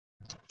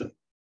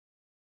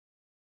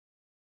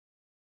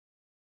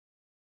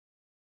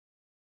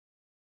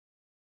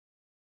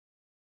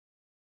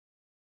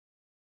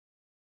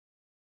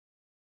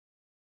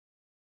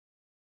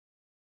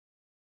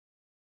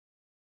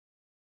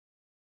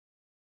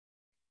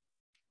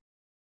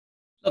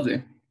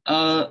Lovely.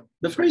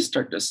 Before I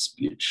start this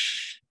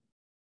speech,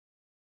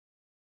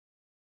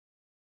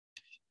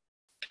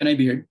 can I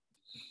be heard?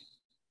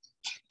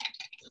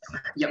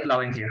 Yep,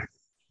 loud and clear.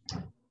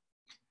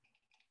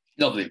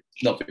 Lovely,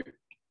 lovely.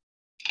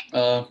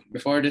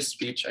 Before this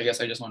speech, I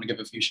guess I just want to give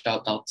a few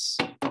shout outs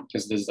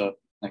because this is the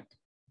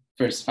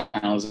first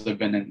finals I've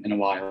been in a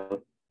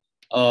while.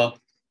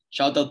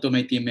 Shout out to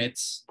my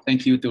teammates.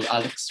 Thank you to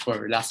Alex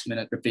for last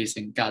minute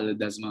replacing Cal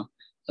Desma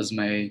as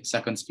my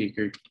second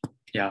speaker.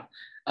 Yeah.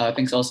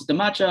 Thanks also to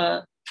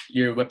Matcha.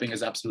 Your whipping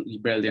is absolutely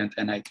brilliant,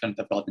 and I couldn't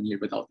have gotten here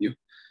without you.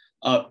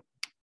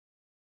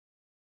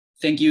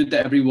 Thank you to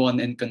everyone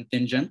in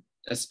contingent,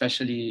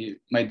 especially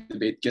my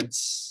debate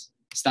kids.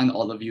 Stand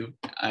all of you.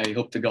 I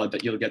hope to God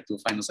that you'll get to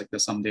finals like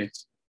this someday.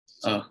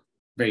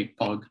 Very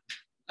pog.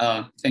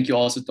 Thank you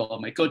also to all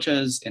my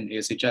coaches in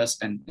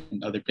ASHS and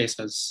in other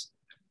places.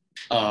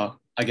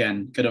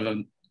 Again,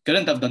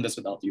 couldn't have done this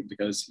without you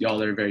because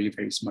y'all are very,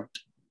 very smart.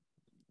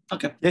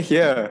 Okay.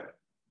 Yeah.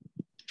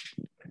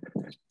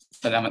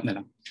 Salamat na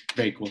lang.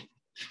 Very cool.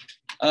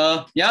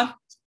 Yeah.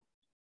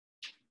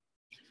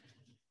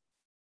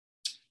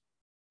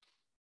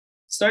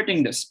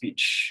 Starting the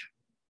speech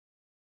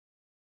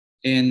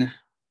in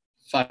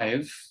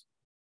 5,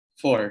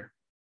 4,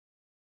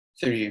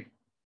 3,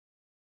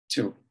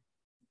 2,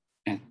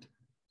 and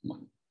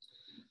 1.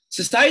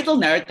 Societal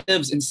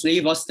narratives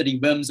enslave us to the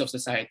whims of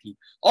society.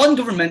 On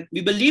government, we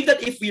believe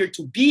that if we are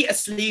to be a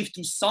slave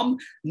to some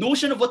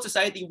notion of what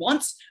society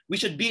wants, we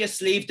should be a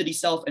slave to the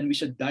self and we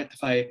should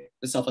identify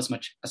the self as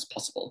much as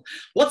possible.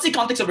 What's the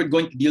context that we're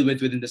going to deal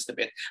with within this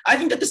debate? I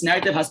think that this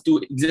narrative has to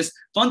exist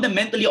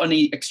fundamentally on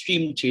an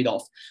extreme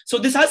trade-off. So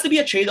this has to be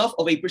a trade-off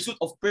of a pursuit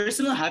of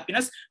personal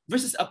happiness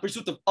versus a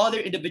pursuit of other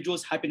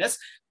individuals' happiness,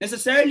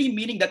 necessarily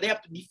meaning that they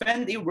have to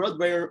defend a world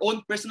where your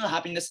own personal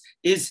happiness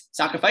is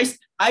sacrificed,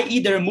 i.e.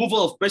 the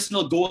removal of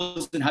personal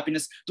goals and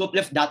happiness to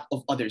uplift that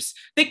of others.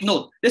 Take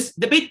note, this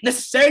debate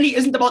necessarily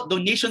isn't about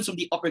donations from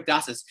the upper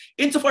classes.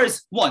 Insofar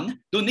as, one,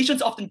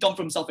 donations often come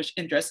from selfish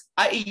interests,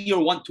 i.e. you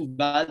want to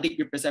validate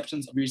your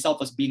perceptions of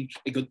yourself as being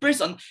a good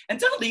person. And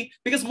secondly,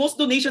 because most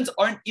donations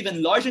aren't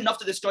even large enough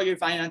to destroy your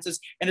finances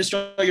and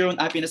destroy your own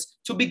happiness.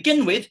 To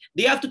begin with,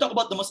 they have to talk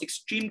about the most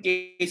extreme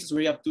cases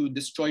where you have to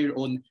destroy your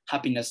own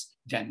happiness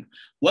then.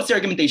 What's the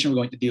argumentation we're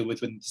going to deal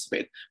with this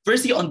debate?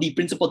 Firstly, on the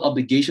principled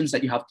obligations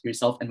that you have to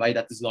yourself and why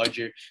that is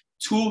larger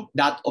to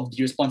that of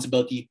the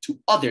responsibility to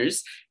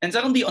others. And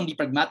secondly, on the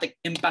pragmatic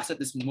impacts that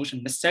this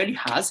motion necessarily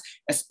has,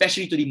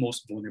 especially to the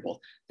most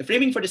vulnerable. The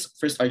framing for this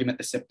first argument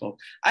is simple.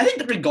 I think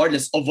that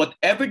regardless of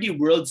whatever the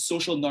world's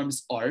social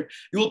norms are,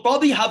 you will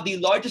probably have the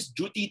largest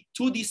duty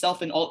to the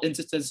self in all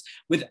instances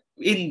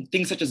in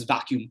things such as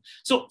vacuum.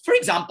 So for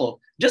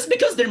example, just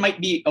because there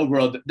might be a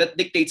world that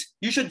dictates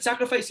you should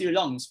sacrifice your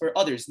lungs for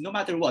others no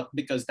matter what,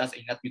 because that's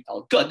a net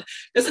neutral good,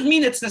 doesn't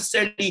mean it's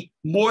necessarily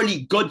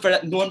morally good for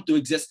that norm to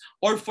exist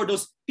or for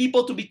those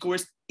people to be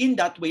coerced in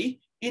that way.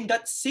 In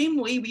that same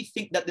way, we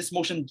think that this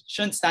motion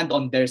shouldn't stand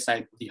on their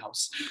side of the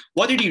house.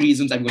 What are the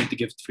reasons I'm going to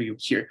give for you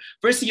here?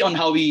 Firstly, on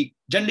how we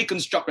generally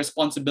construct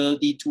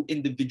responsibility to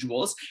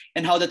individuals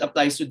and how that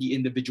applies to the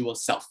individual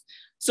self.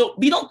 So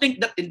we don't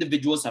think that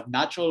individuals have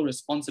natural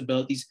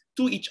responsibilities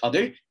to each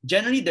other.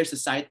 Generally, they're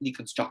societally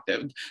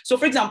constructed. So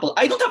for example,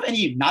 I don't have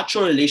any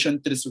natural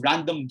relation to this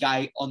random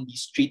guy on the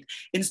street.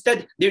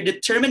 Instead, they're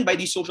determined by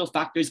these social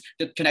factors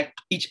that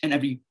connect each and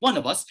every one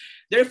of us.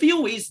 There are a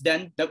few ways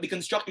then that we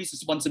construct these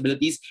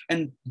responsibilities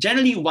and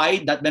generally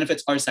why that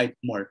benefits our side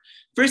more.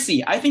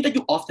 Firstly, I think that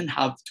you often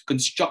have to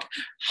construct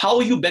how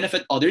you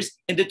benefit others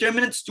and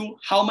determinants to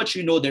how much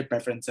you know their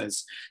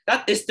preferences.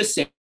 That is to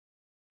say,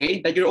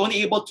 that you're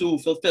only able to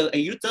fulfill a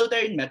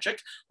utilitarian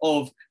metric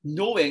of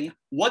knowing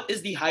what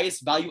is the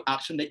highest value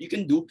action that you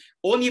can do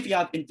only if you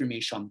have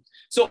information.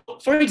 So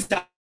for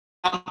example,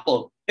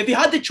 if you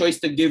had the choice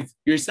to give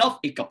yourself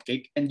a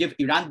cupcake and give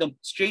a random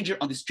stranger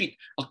on the street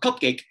a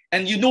cupcake,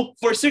 and you know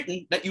for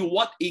certain that you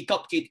want a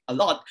cupcake a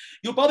lot,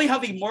 you probably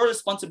have a moral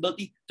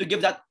responsibility to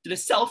give that to the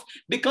self,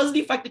 because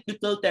the fact that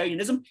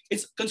utilitarianism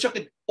is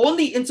constructed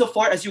only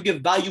insofar as you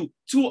give value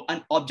to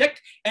an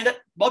object, and that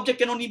object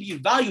can only be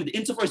valued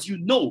insofar as you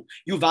know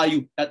you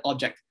value that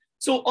object.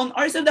 So on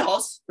our side of the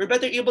house, we're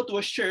better able to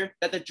assure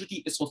that the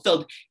duty is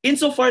fulfilled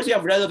insofar as we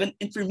have relevant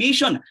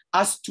information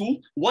as to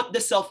what the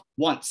self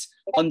wants.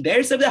 On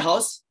their side of the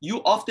house,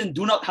 you often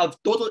do not have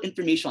total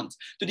information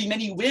to the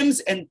many whims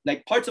and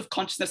parts of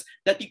consciousness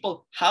that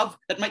people have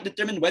that might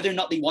determine whether or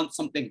not they want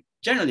something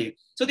generally.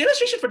 So the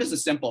illustration for this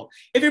is simple.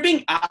 If you're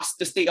being asked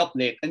to stay up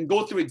late and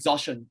go through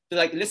exhaustion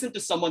to listen to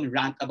someone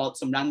rant about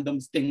some random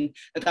thing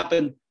that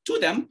happened to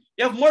them,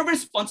 you have more of a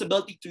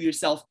responsibility to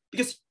yourself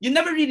because you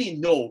never really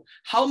know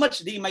how much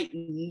they might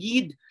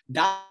need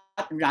that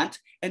rant,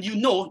 and you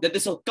know that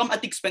this will come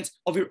at the expense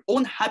of your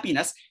own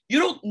happiness. You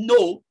don't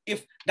know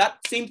if that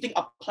same thing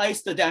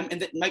applies to them, and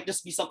that might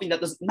just be something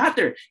that doesn't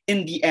matter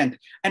in the end.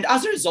 And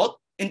as a result,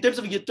 in terms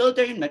of a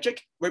utilitarian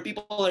metric, where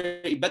people are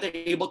better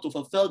able to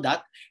fulfill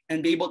that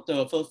and be able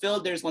to fulfill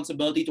their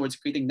responsibility towards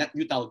creating net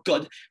neutral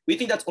good, we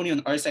think that's only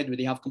on our side where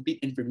they have complete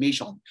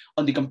information.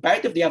 On the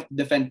comparative, they have to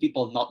defend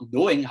people not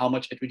knowing how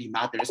much it really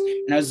matters, and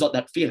as a result,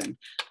 that feeling.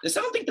 The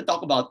second thing to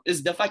talk about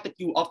is the fact that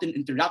you often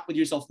interact with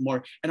yourself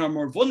more and are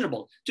more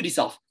vulnerable to the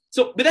self.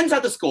 So within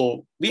status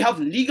quo, we have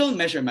legal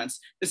measurements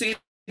to say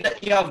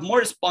that you have more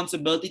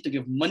responsibility to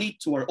give money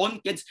to our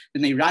own kids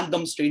than a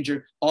random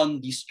stranger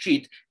on the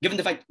street, given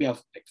the fact that we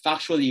have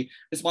factually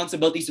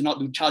responsibilities to not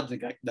do child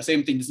neglect. The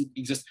same thing doesn't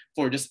exist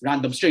for just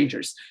random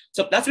strangers.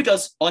 So that's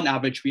because on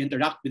average, we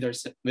interact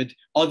with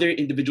other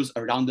individuals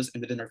around us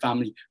and within our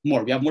family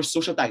more. We have more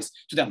social ties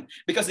to them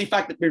because the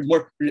fact that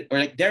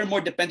they're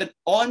more dependent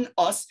on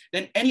us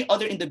than any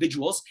other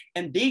individuals,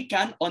 and they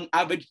can on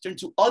average turn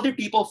to other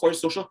people for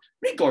social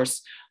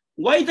recourse.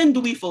 Why then do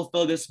we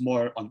fulfill this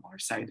more on our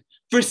side?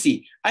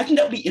 Firstly, I think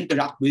that we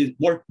interact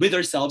more with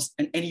ourselves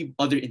and any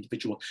other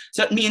individual.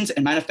 So that means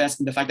and manifests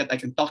in the fact that I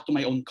can talk to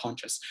my own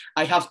conscience.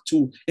 I have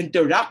to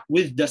interact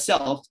with the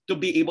self to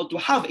be able to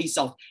have a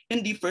self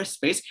in the first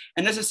place.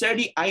 And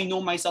necessarily, I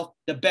know myself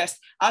the best.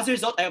 As a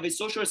result, I have a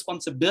social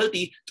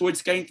responsibility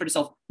towards caring for the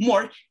self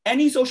more.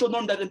 Any social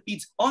norm that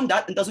impedes on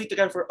that and doesn't need to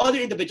care for other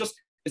individuals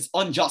is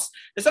unjust.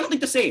 There's something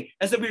to say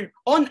is that we're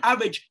on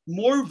average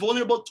more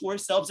vulnerable to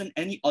ourselves than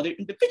any other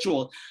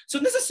individual. So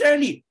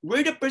necessarily,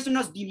 we're the person who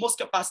has the most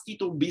capacity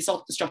to be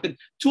self-destructive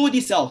to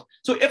the self.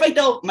 So if I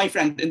tell my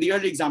friend in the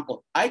early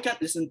example, I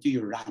can't listen to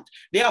your rant,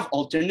 they have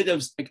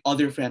alternatives like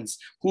other friends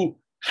whose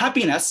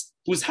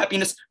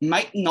happiness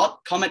might not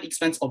come at the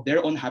expense of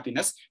their own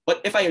happiness. But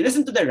if I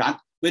listen to the rant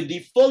with the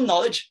full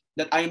knowledge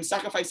that I am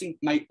sacrificing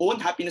my own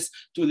happiness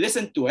to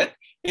listen to it,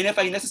 and if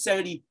I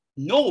necessarily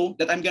know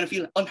that I'm going to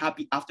feel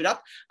unhappy after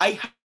that, I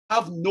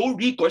have no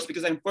recourse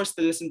because I'm forced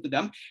to listen to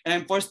them and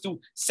I'm forced to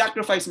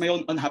sacrifice my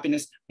own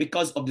unhappiness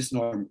because of this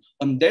norm.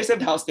 On their side of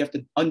the house, they have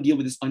to deal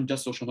with this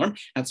unjust social norm.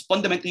 That's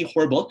fundamentally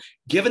horrible,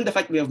 given the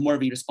fact we have more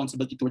of a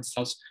responsibility towards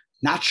ourselves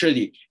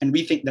naturally. And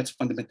we think that's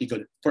fundamentally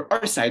good. For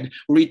our side,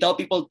 where we tell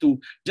people to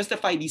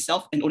justify the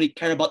self and only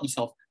care about the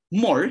self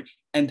more,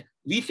 and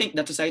we think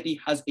that society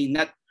has a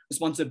net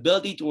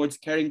responsibility towards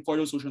caring for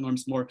those social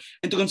norms more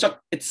and to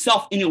construct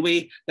itself in a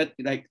way that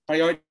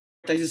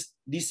prioritizes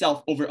the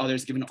self over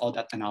others, given all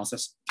that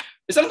analysis.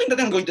 The second thing that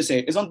I'm going to say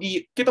is on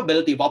the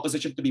capability of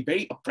opposition to be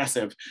very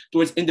oppressive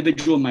towards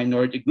individual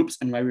minority groups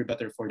and why we're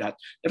better for that.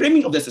 The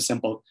framing of this is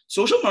simple.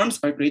 Social norms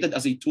are created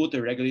as a tool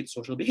to regulate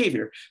social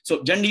behavior.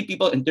 So generally,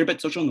 people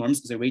interpret social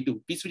norms as a way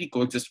to peacefully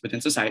coexist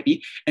within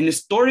society. And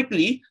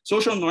historically,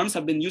 social norms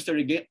have been used to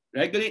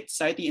regulate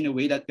society in a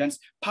way that grants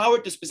power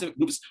to specific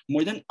groups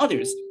more than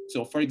others.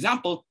 So for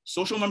example,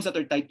 social norms that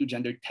are tied to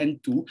gender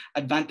tend to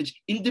advantage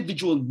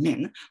individual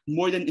men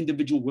more than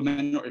individual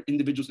women or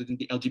individuals within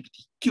the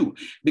LGBTQ.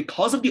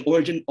 Because of the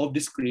origin of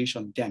this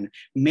creation, then,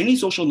 many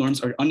social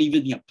norms are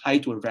unevenly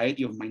applied to a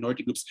variety of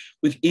minority groups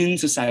within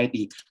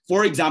society.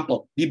 For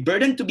example, the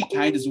burden to be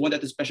kind is one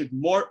that is pressured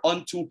more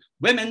onto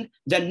women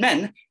than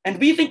men, and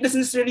we think this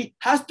necessarily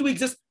has to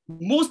exist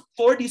most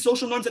for the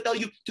social norms that tell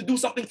you to do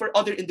something for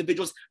other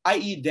individuals,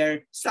 i.e.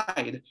 their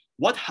side.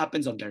 What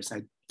happens on their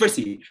side?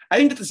 Firstly, I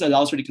think that this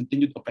allows for the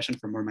continued oppression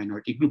for more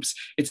minority groups.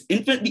 It's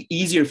infinitely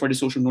easier for the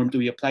social norm to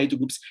be applied to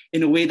groups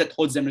in a way that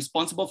holds them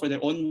responsible for their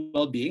own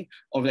well-being,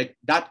 of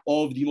that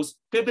of the most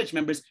privileged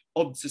members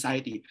of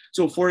society.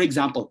 So for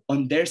example,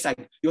 on their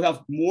side, you'll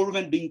have more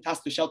women being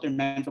tasked to shelter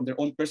men from their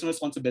own personal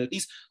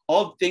responsibilities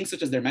of things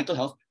such as their mental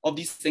health, of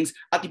these things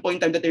at the point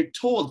in time that they're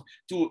told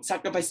to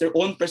sacrifice their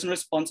own personal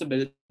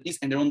responsibilities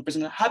and their own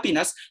personal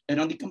happiness.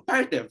 And on the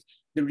comparative,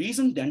 the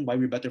reason then why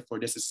we're better for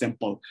this is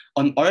simple.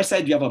 On our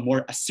side, we have a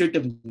more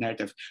assertive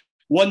narrative,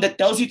 one that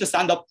tells you to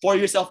stand up for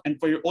yourself and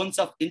for your own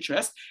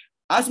self-interest.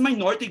 As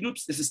minority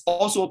groups, this is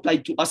also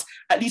applied to us,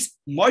 at least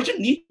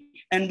marginally,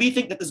 and we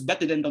think that is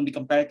better than on the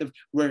comparative,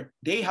 where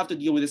they have to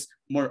deal with this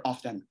more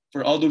often.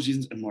 For all those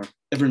reasons and more,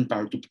 ever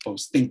empowered to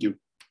propose. Thank you.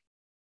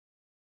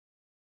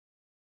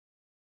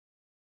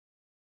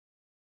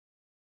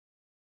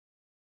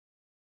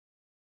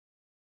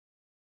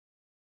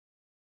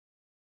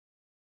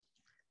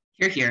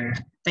 Here.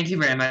 Thank you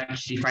very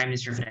much, the Prime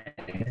Minister, for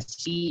that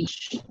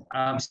speech.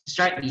 To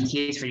start the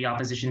case for the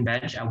opposition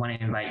bench, I want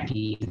to invite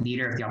the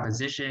leader of the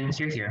opposition.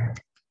 Here.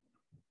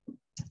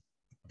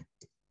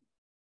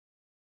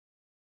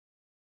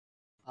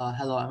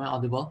 Hello, am I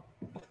audible?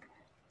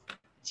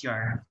 It's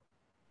your.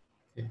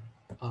 Okay.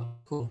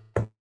 Cool.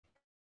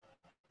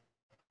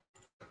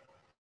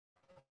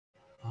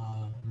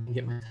 Let me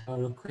get my title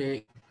real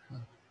quick.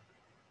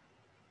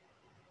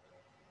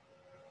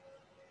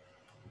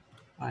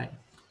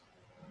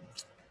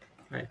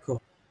 All right,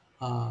 cool.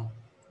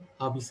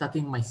 I'll be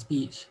starting my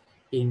speech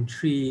in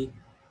 3,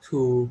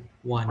 2,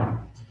 1.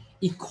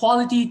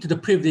 Equality to the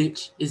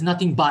privileged is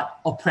nothing but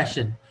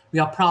oppression. We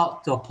are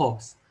proud to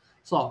oppose.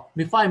 So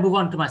before I move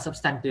on to my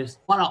substantives,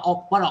 what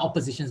are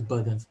opposition's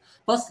burdens?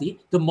 Firstly,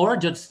 the moral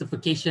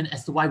justification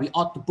as to why we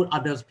ought to put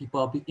others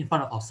people in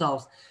front of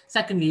ourselves.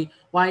 Secondly,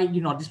 why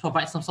this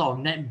provides some sort of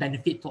net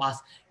benefit to us,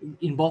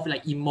 involved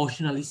like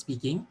emotionally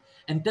speaking.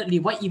 And thirdly,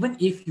 why even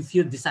if you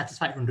feel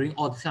dissatisfied from doing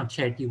all this kind of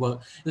charity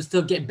work, you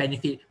still get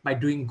benefit by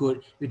doing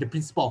good with the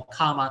principle of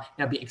karma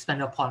that will be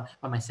expanded upon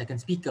by my second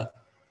speaker.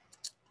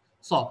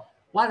 So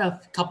what are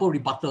a couple of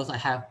rebuttals I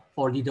have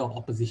for leader of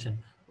opposition?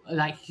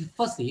 Like,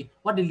 firstly,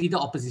 what the leader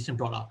of opposition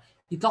brought up.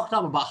 He talked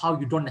up about how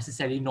you don't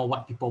necessarily know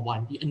what people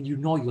want, and you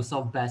know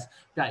yourself best,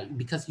 right?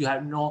 Because you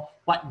have know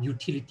what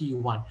utility you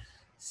want.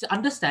 So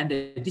understand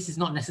that this is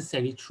not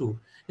necessarily true.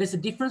 There's a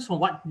difference from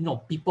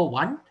what people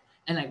want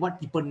and like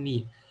what people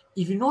need.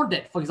 If you know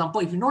that, for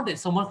example, if you know that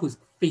someone who's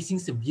facing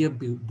severe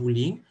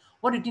bullying,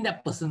 what do you think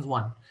that person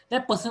wants?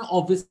 That person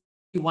obviously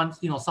wants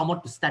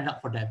someone to stand up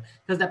for them,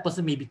 because that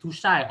person may be too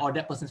shy or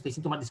that person's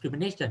facing too much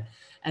discrimination,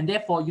 and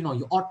therefore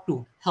you ought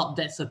to help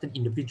that certain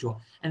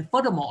individual. And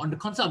furthermore, on the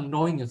concept of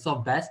knowing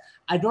yourself best,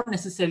 I don't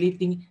necessarily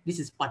think this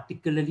is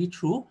particularly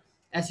true,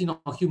 as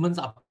humans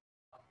are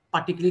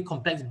particularly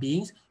complex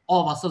beings.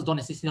 All of ourselves don't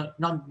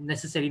not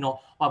necessarily know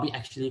what we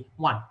actually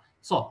want.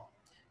 So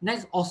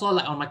next, also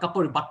like on my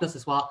couple of rebuttals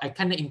as well, I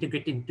kind of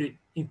integrated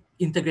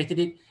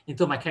it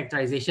into my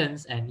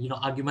characterizations and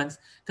arguments,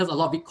 because a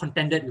lot of it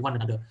contended with one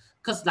another.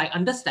 Because like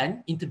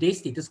understand, in today's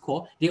status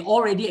quo, they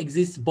already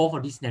exist both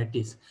of these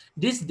narratives.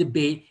 This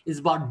debate is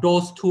about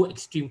those two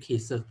extreme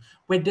cases,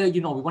 whether we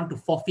want to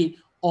forfeit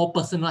all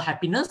personal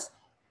happiness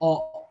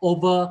or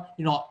over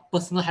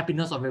personal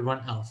happiness of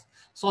everyone else.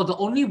 So the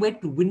only way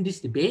to win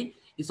this debate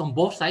is on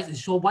both sides and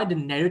show why the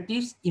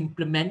narratives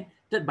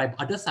implemented by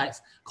other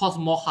sides cause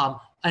more harm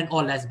and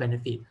or less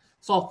benefit.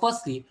 So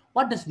firstly,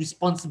 what does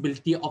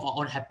responsibility of our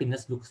own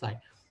happiness looks like?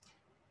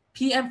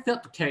 PM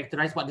failed to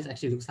characterize what this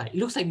actually looks like. It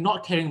looks like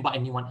not caring about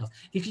anyone else.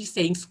 Literally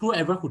saying, screw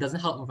everyone who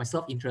doesn't help with my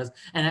self-interest,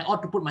 and I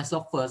ought to put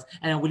myself first,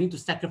 and I'm willing to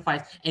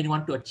sacrifice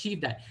anyone to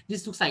achieve that.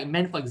 This looks like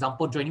men, for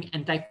example, joining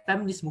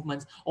anti-feminist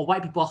movements, or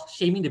white people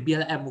shaming the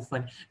BLM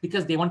movement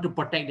because they want to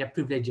protect their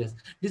privileges.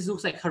 This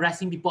looks like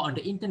harassing people on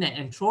the internet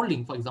and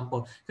trolling, for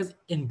example,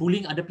 and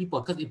bullying other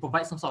people because it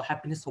provides some sort of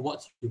happiness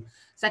towards you.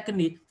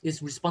 Secondly,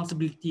 is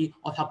responsibility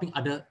of helping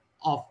other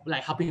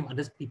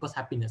people's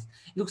happiness.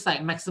 It looks like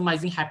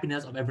maximizing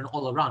happiness of everyone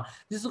all around.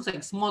 This looks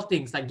like small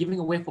things like giving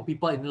away for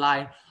people in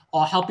line,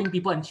 or helping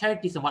people in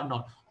charities and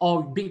whatnot,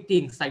 or big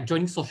things like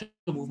joining social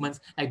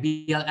movements like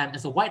BLM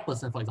as a white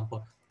person, for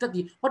example.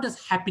 Thirdly, what does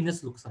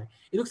happiness look like?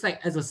 It looks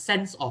like as a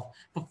sense of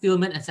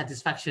fulfillment and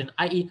satisfaction,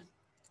 i.e.,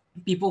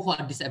 people who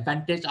are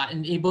disadvantaged are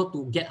unable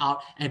to get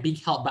out and being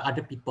helped by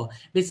other people.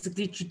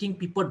 Basically treating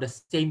people the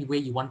same way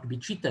you want to be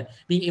treated.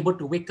 Being able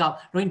to wake up,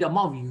 knowing the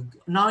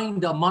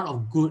amount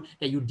of good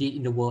that you did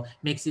in the world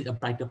makes it a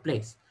brighter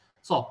place.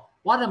 So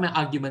what are my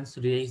arguments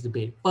to today's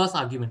debate? First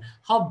argument,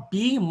 how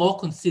being more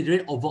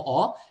considerate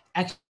overall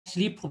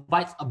actually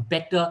provides a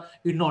better,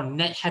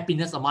 net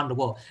happiness among the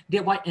world.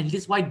 And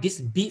this is why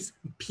this beats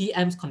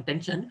PM's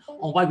contention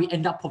on why we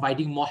end up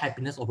providing more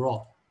happiness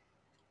overall.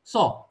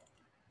 So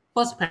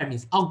first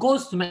premise, our goal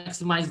is to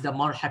maximize the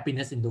amount of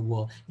happiness in the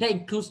world. That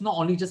includes not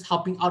only just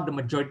helping out the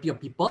majority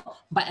of people,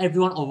 but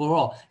everyone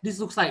overall. This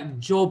looks like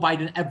Joe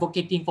Biden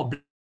advocating for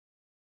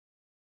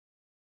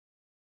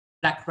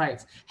Black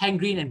rights, Hank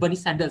Green and Bernie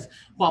Sanders,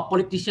 who are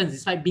politicians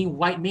despite being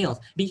white males,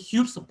 being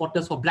huge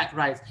supporters for Black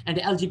rights and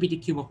the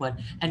LGBTQ movement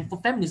and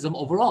for feminism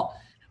overall.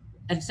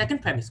 And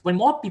second premise, when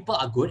more people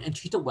are good and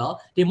treated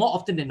well, they more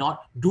often than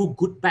not do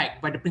good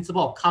back by the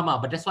principle of karma.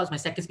 But that's what my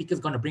second speaker is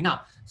going to bring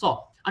up.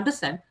 So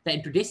understand that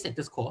in today's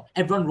status quo,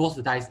 everyone rolls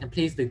the dice and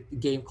plays the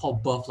game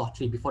called birth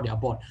lottery before they are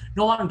born.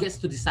 No one gets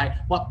to decide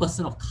what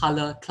person of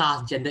color,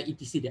 class, gender,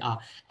 etc. they are.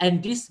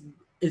 And this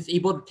is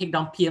able to take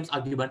down PM's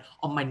argument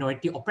on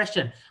minority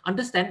oppression.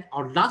 Understand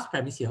our last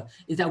premise here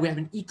is that we have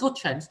an equal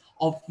chance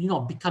of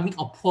becoming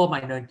a poor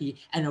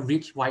minority and a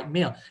rich white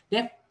male.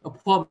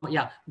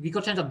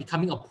 Equal chance of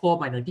becoming a poor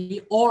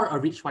minority or a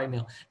rich white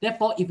male.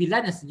 Therefore, if we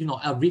land as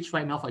a rich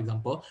white male, for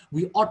example,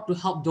 we ought to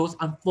help those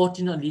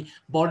unfortunately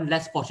born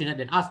less fortunate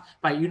than us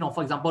by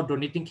for example,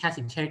 donating cash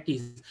in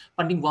charities,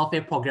 funding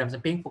welfare programs,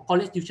 and paying for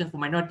college tuitions for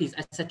minorities,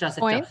 etc.,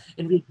 etc.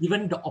 And we're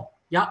given the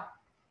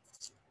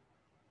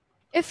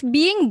If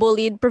being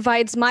bullied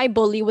provides my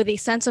bully with a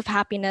sense of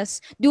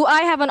happiness, do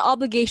I have an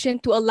obligation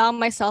to allow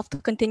myself to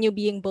continue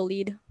being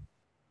bullied?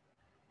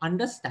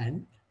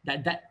 Understand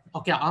that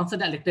okay, I'll answer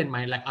that later in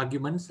my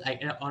arguments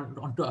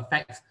onto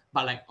effects,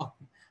 but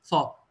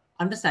so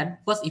understand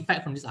first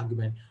effect from this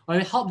argument. When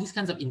we help these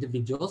kinds of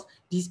individuals,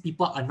 these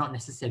people are not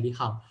necessarily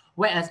harmed.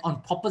 Whereas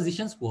on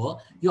proposition's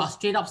world, you are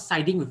straight up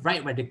siding with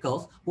right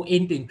radicals who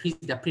aim to increase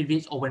their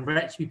privilege, or when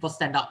rich people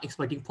stand up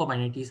exploiting poor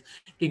minorities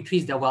to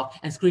increase their wealth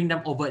and screwing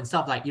them over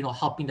instead of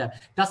helping them,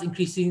 thus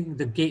increasing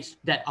the gauge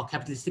that our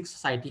capitalistic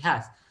society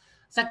has.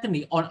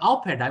 Secondly, on our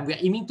paradigm, we are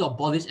aiming to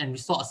abolish and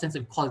restore a sense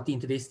of equality in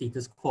today's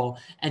status quo.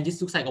 And this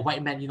looks like a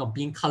white man,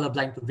 being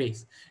colorblind to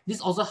race. This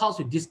also helps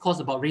with discourse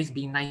about race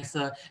being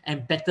nicer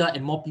and better,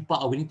 and more people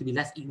are willing to be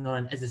less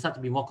ignorant as they start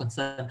to be more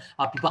concerned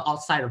about people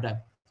outside of them.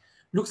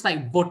 Looks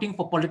like voting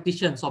for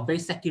politicians or very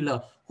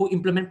secular who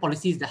implement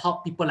policies that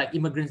help people like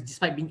immigrants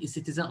despite being a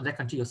citizen of that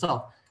country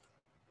yourself.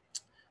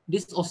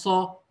 This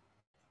also,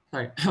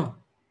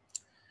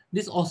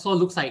 this also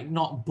looks like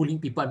not bullying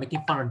people and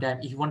making fun of them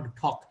if you want to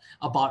talk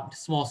about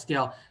small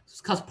scale,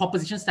 because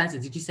proposition stands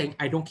is literally saying,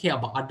 I don't care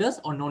about others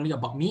or only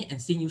about me, and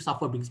seeing you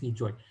suffer brings me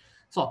joy.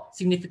 So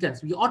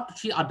significance, we ought to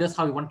treat others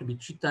how we want to be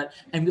treated,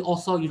 and we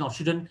also,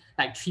 shouldn't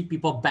like treat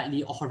people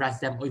badly or harass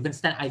them or even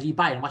stand idly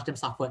by and watch them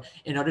suffer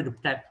in order to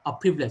protect our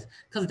privilege,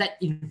 because that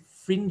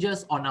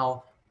infringes on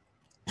our,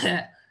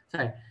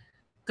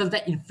 because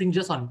that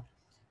infringes on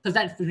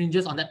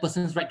that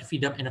person's right to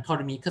freedom and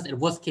autonomy, because in the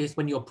worst case,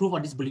 when you approve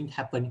of this bullying to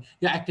happen,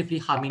 you're actively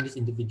harming these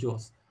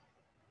individuals.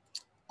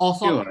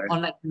 Also,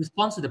 on like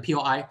response to the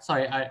POI,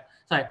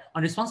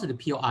 on response to the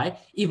POI,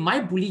 if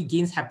my bully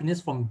gains happiness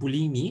from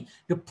bullying me,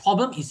 the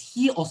problem is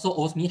he also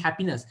owes me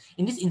happiness.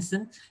 In this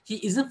instance, he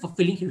isn't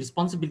fulfilling his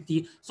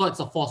responsibility, so it's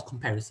a false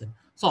comparison.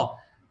 So,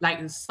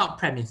 like start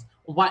premise,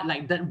 what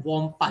like that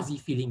warm, fuzzy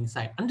feeling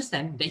inside.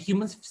 Understand that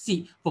humans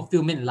seek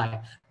fulfillment in life.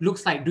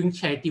 Looks like doing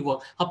charity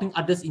work, helping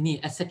others in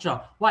need,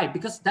 etc. Why?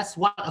 Because that's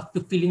what a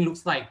fulfilling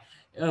looks like.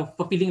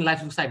 Fulfilling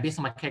life looks like based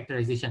on my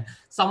characterization.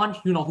 Someone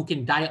who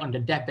can die on the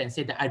deathbed and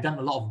say that I've done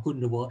a lot of good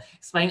in the world,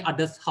 inspiring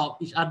others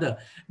help each other.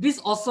 This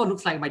also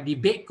looks like my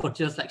debate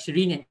coaches like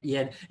Shireen and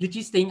Ian,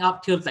 literally staying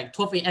up till like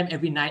 12 a.m.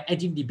 every night,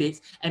 edging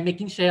debates and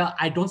making sure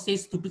I don't say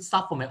stupid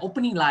stuff for my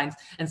opening lines,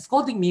 and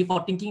scolding me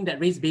for thinking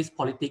that race-based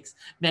politics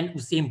meant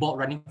Usain Bolt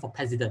running for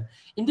president.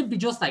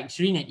 Individuals like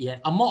Shireen and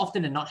Ian are more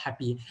often than not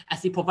happy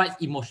as it provides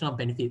emotional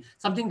benefit,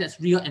 something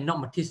that's real and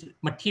not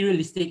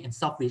materialistic and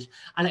selfish,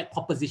 unlike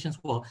propositions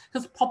world.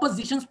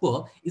 Propositions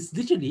world is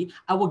literally,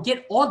 I will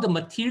get all the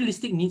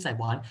materialistic needs I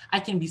want. I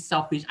can be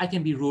selfish, I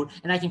can be rude,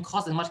 and I can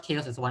cause as much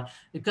chaos as I want,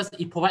 because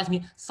it provides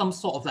me some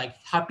sort of like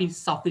happy,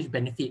 selfish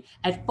benefit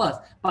at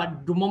first.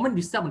 But the moment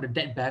you step on the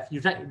deathbed,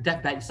 you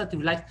start to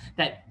realize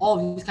that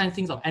all these kinds of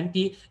things are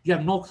empty. You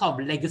have no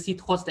sort of legacy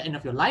towards the end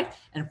of your life,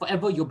 and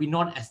forever you'll be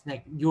known as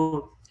like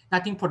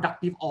nothing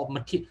productive or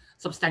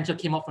substantial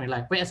came out from your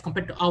life. Whereas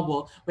compared to our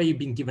world, where you've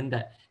been given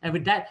that. And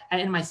with that,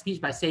 I end my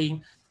speech by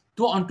saying,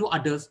 do unto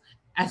others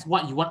as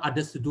what you want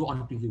others to do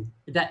unto you.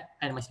 With that,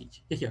 I end my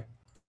speech. Here.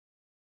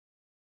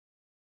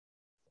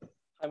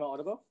 Am I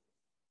audible?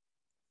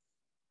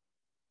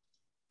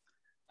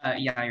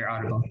 Yeah, you're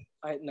audible.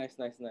 Nice.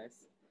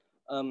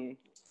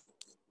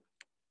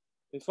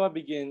 Before I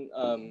begin,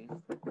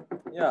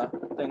 yeah,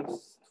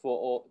 thanks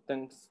all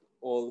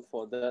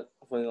for that,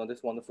 for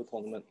this wonderful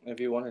tournament.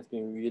 Everyone has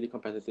been really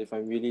competitive. I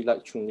really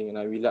like tuning and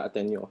I really like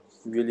attending your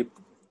really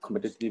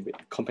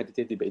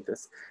competitive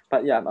debaters.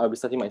 But yeah, I'll be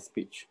starting my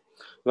speech.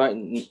 Right,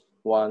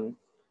 1,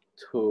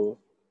 2,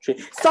 3.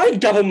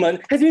 Side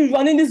government has been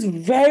running this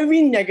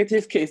very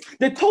negative case.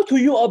 They talk to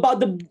you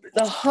about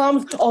the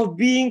harms of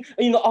being,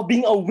 of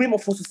being a whim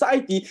for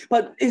society,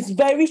 but it's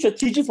very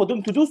strategic for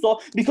them to do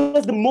so,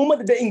 because the moment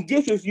that they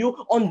engage with you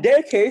on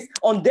their case,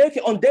 on their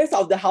side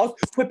of the house,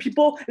 where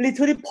people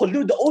literally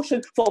pollute the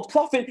ocean for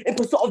profit in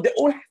pursuit of their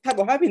own type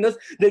of happiness,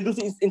 they lose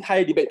its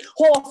entire debate.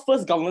 What was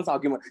first government's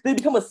argument? They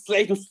become a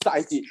slave to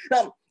society.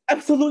 Now,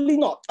 absolutely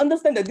not.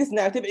 Understand that this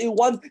narrative is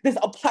one that's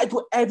applied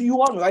to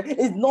everyone, right?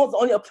 It's not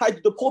only applied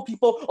to the poor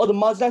people or the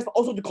marginalized, but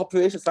also to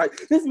corporations, right?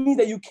 This means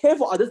that you care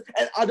for others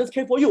and others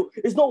care for you.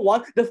 It's not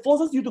one that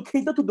forces you to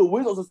cater to the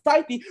whims of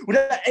society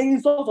without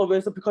any sort of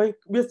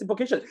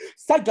reciprocation.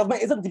 Side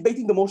government isn't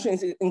debating the motion in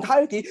its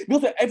entirety,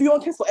 because when everyone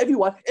cares for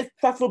everyone, it's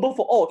preferable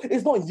for all.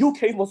 It's not you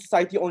caring for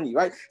society only,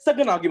 right?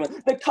 Second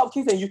argument, the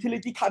cupcakes and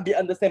utility can't be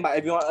understood by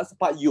everyone else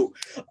but you.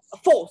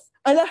 False.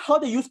 I like how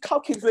they use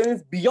cupcakes when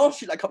it's beyond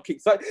shit like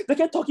cupcakes, right? They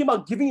kept talking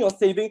about giving your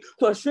saving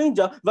to a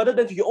stranger rather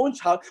than to your own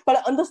child. But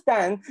I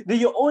understand that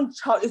your own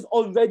child is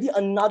already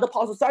another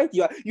part of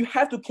society, right? You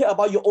have to care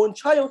about your own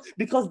child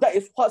because that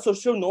is what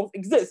social norms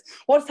exist.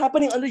 What's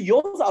happening under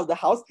your side of the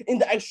house in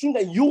the extreme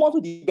that you want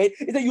to debate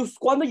is that you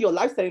squander your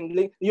life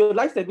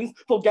savings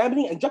for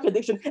gambling and drug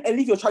addiction and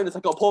leave your child in the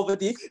cycle of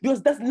poverty,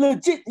 because that's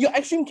legit your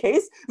extreme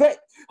case, right?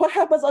 What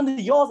happens under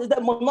yours is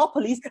that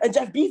monopolies and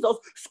Jeff Bezos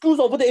screws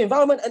over the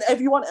environment and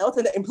everyone else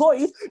and the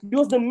employees,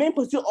 because the main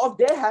pursuit of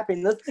their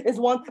happiness is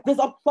one that's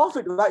a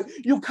profit, right?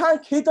 You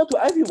can't cater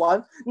to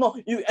everyone,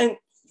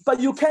 but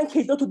you can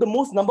cater to the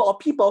most number of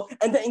people,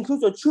 and that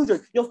includes your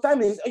children, your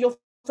families, and your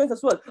friends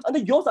as well. Under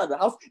your side of the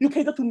house, you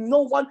cater to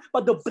no one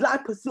but the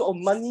blind pursuit of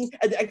money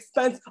at the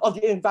expense of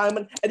the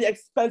environment, at the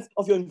expense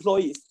of your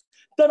employees.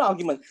 Third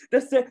argument, they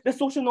say the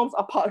social norms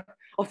are part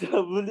of the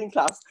ruling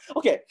class.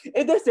 Okay,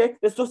 if they say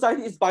the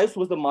society is biased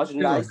towards the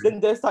marginalized, then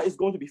their side is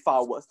going to be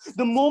far worse.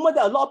 The moment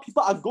that a lot of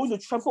people are going to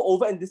trample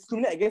over and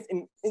discriminate against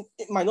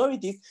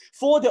minorities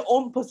for their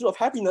own pursuit of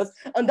happiness,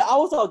 on the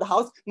outside of the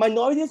house,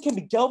 minorities can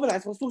be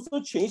galvanized for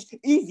social change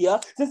easier,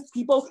 since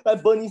people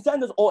like Bernie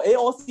Sanders or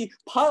AOC,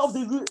 part of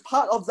the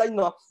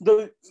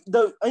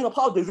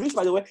rich,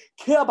 by the way,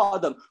 care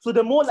about them. So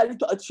they're more likely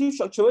to achieve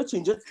structural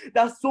changes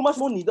that are so much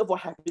more needed for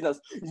happiness.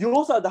 You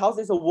also the house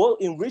is a world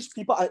in which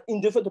people are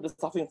indifferent to the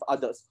suffering of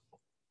others.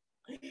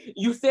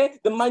 You say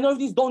the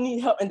minorities don't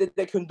need help and that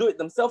they can do it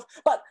themselves,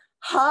 but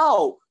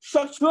how?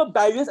 Structural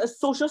barriers and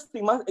social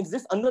stigmas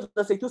exist under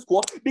the status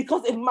quo,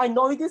 because if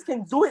minorities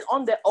can do it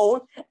on their own,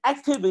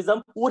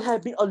 activism would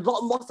have been a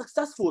lot more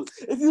successful.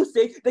 If you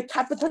say that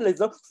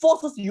capitalism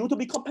forces you to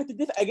be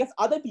competitive against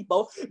other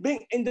people,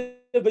 being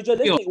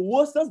individualistic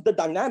worsens the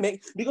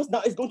dynamic, because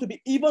now it's going to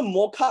be even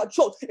more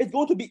cutthroat. It's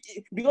going to be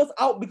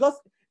because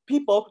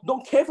people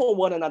don't care for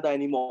one another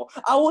anymore.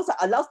 Ours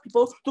allows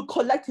people to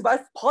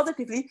collectivize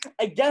positively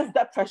against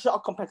that pressure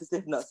of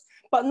competitiveness.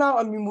 But now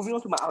I'm moving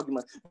on to my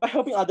argument. By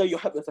helping others, you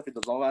help yourself in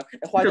the long run,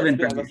 and why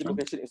that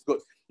reciprocation is good.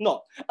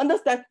 No,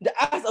 understand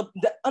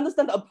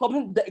the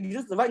problem that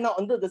exists right now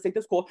under the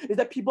status quo is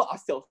that people are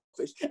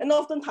selfish, and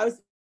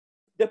oftentimes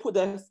they put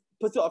their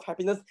pursuit of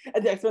happiness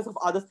at the expense of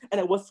others,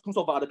 and at worst screws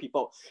over other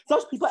people.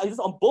 Such people exist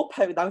on both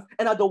paradigms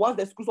and are the ones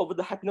that screws over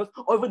the happiness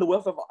or even the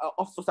welfare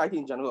of society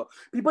in general.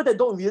 People that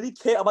don't really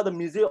care about the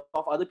misery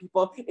of other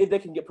people if they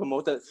can get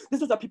promoted.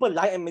 This is why people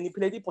lie and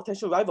manipulate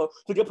potential rival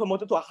to get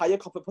promoted to a higher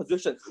corporate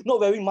position. Not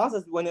wearing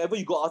masks whenever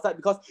you go outside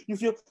because you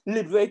feel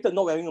liberated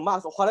not wearing a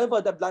mask, or whatever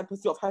that blind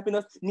pursuit of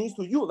happiness means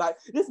to you, right?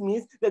 This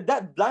means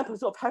that blind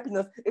pursuit of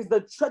happiness is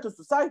the threat to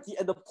society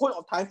at the point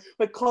of time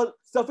where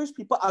selfish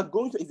people are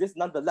going to exist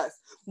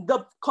nonetheless.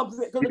 The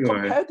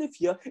comparative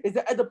here is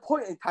that at the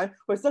point in time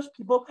where such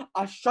people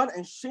are shunned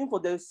and shamed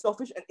for their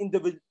selfish and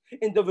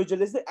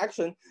individualistic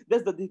action,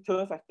 that's the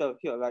deterrent factor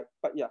here, right?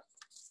 But yeah.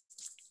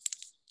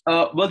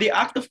 Will the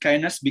act of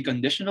kindness be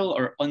conditional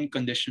or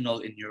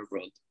unconditional in your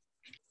world?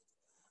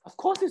 Of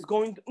course it's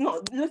going to,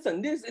 no,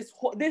 listen, this is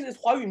what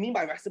we mean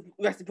by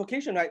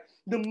reciprocation, right?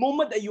 The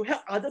moment that you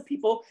help other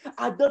people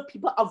are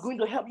going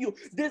to help you.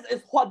 This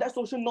is what that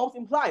social norms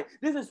imply.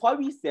 This is why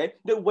we say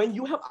that when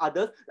you help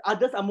others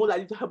are more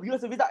likely to help you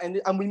as a result,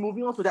 and we're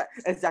moving on to that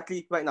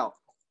exactly right now.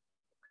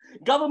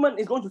 Government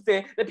is going to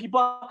say that people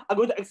are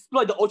going to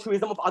exploit the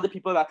altruism of other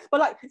people, right? But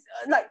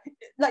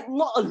like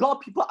not a lot of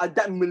people are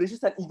that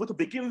malicious and evil to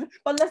begin with.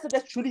 But let's say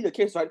that's truly the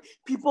case, right?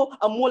 People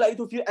are more likely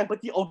to feel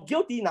empathy or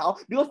guilty now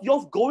because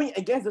you're going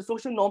against the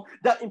social norm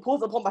that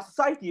imposed upon by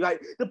society, right?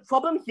 The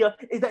problem here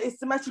is that it's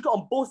symmetrical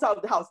on both sides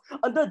of the house.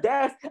 Under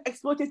theirs,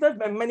 exploitative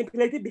and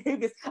manipulative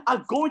behaviors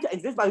are going to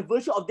exist by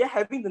virtue of their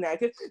having the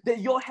narrative that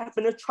your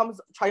happiness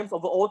triumphs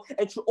over all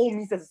and through all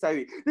means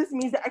necessary. This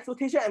means that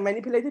exploitation and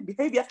manipulative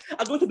behavior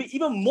are going to be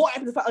even more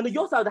amplified under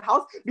your side of the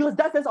house because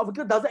that sense of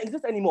guilt doesn't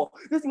exist anymore.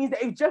 This means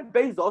that if Jeff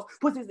Bezos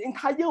puts his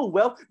entire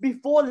wealth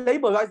before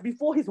labor rights,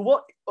 before his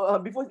work,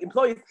 before his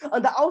employees,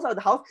 on the outside of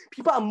the house,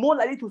 people are more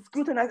likely to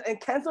scrutinize and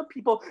cancel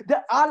people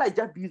that are like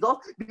Jeff Bezos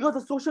because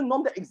the social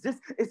norm that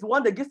exists is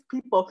one that gives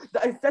people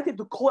the incentive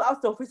to call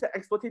out selfish and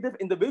exploitative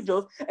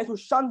individuals and to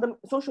shun them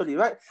socially,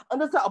 right?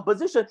 Under that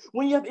opposition,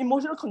 when you have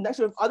emotional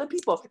connection with other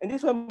people, and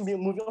this is where I'm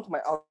moving on to my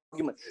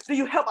argument, that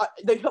you help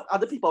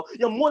other people,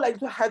 you're more likely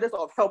to have that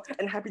sort of help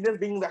and happiness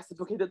being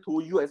reciprocated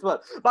to you as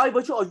well. By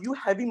virtue of you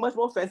having much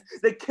more friends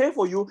that care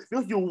for you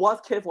because you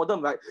once cared for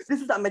them, right?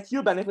 This is that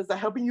material benefits that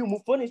helping you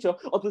move furniture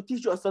or to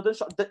teach you a certain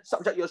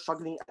subject you're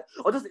struggling at,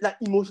 or just like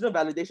emotional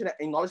validation and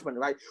acknowledgement,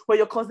 right? Where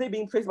you're constantly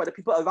being praised by the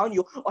people around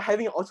you or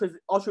having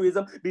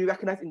altruism be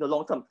recognized in the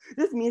long term.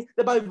 This means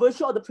that by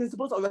virtue of the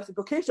principles of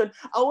reciprocation,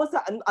 ours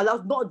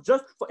allows not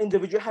just for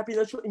individual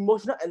happiness through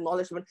emotional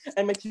acknowledgement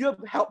and material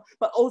help,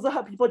 but also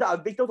help people that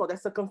are victims of their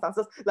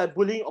circumstances like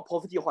bullying or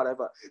poverty or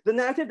whatever. The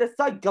narrative that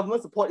side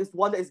government support is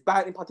one that is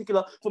bad in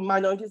particular for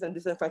minorities and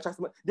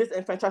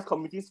disenfranchised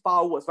communities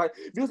far worse, right?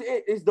 Because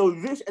it is the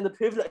rich and the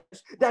privileged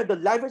that have the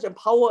leverage and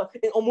power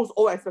in almost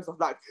all aspects of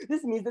life.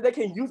 This means that they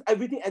can use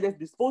everything at their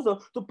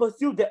disposal to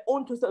pursue their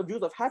own twisted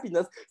views of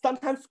happiness,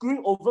 sometimes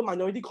screwing over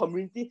minority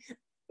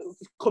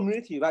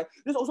community, right?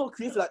 This also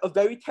creates like a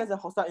very tense and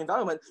hostile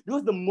environment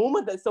because the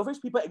moment that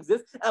selfish people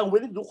exist and are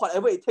willing to do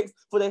whatever it takes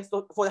for their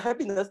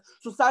happiness,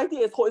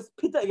 society as whole is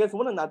pitted against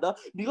one another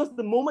because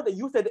the moment that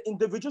you say that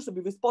individuals should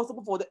be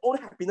responsible for their own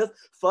happiness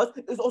first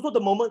is also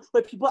the moment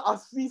where people are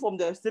free from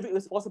their civic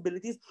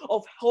responsibilities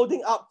of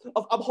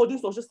upholding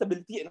social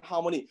stability and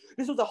harmony.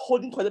 This was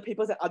holding toilet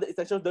papers and other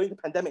essentials during the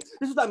pandemic.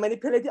 This was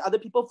manipulating other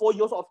people for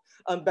years of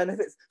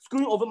benefits,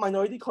 screwing over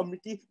minority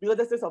community because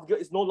that sense of guilt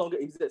is no longer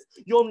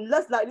exists. You're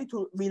less likely likely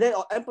to relate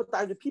or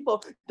empathize with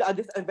people that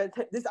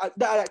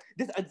are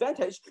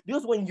disadvantaged,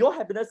 because when your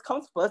happiness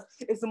comes first,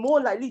 it's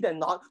more likely than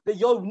not that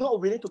you're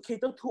not willing to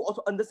cater to or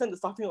to understand the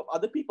suffering of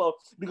other people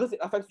because it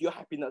affects your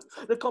happiness.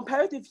 The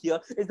comparative here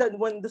is that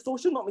when the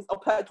social norm is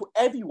applied to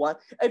everyone,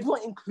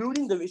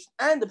 including the rich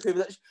and the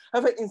privileged,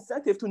 have an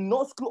incentive to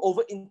not screw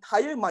over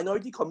entire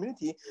minority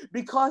community,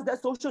 because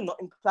that social norm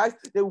implies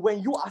that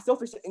when you are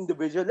selfish and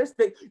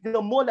individualistic,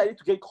 you're more likely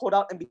to get called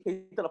out and be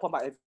hated upon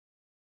by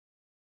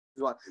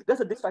everyone.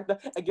 That's a factor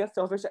against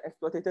selfish and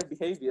exploitative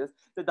behaviors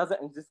that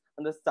doesn't exist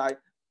on the side,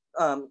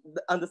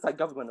 the underside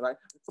government, right?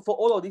 For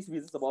all of these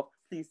reasons above,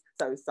 please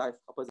side with side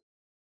opposition.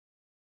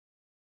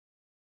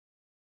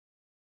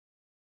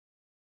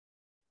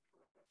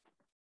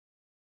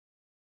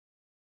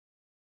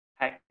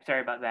 Hi,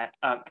 sorry about that.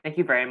 Thank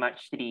you very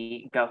much to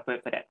the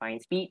government for that fine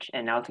speech.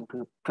 And now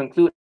to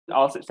conclude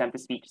all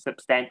substantive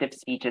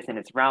speeches in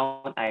this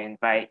round, I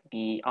invite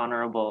the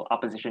Honorable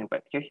Opposition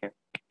Whip. Here.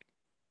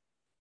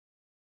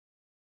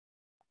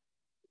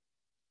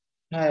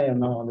 Hi,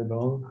 am I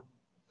audible?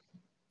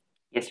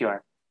 Yes, you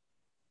are.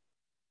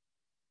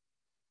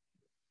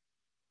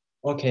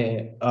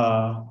 Okay,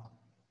 I'll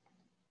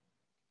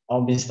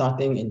be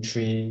starting in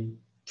 3,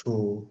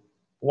 2,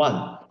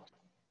 1.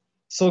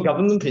 So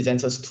government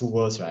presents us two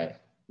worlds, right?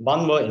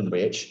 One world in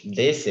which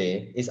they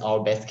say is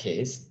our best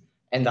case,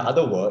 and the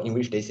other world in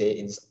which they say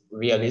is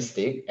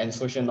realistic and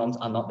social norms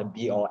are not the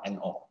be all and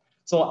all.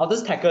 So I'll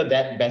just tackle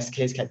that best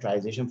case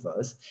characterization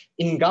first.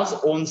 In Gov's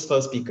own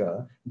first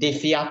speaker, they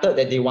fiated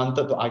that they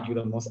wanted to argue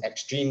the most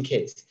extreme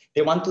case.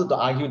 They wanted to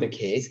argue the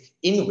case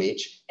in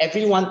which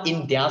everyone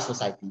in their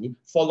society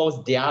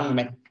follows their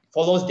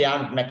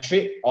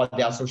metric or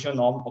their social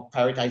norm of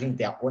prioritizing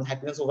their own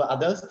happiness over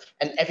others,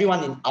 and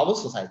everyone in our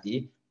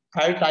society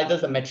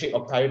prioritizes the metric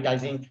of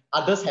prioritizing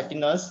others'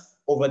 happiness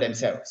over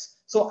themselves.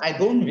 So I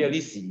don't really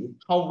see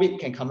how WIP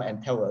can come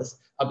and tell us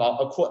about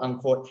a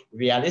quote-unquote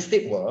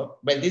realistic world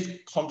when this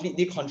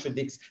completely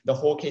contradicts the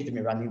whole case to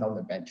be running down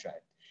the bench, right?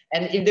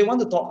 And if they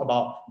want to talk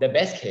about the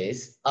best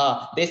case,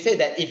 they say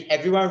that if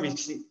everyone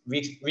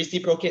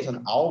reciprocates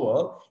on our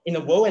world, in a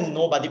world where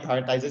nobody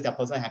prioritizes their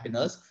personal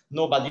happiness,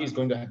 nobody is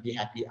going to be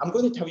happy. I'm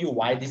going to tell you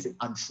why this is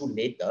untrue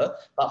later,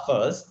 but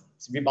first,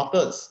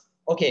 rebuttals.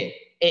 Okay,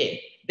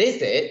 A, they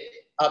said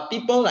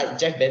people like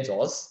Jeff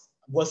Bezos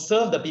will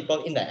serve the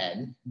people in the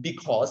end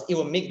because it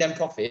will make them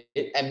profit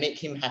and make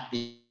him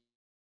happy.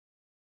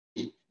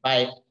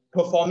 By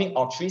performing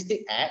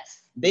altruistic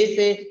acts, they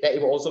say that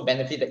it will also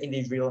benefit the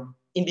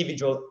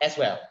individual as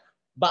well.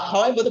 But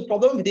however, the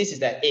problem with this is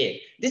that A,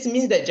 this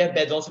means that Jeff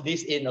Bezos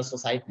lives in a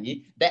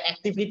society that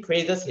actively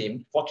praises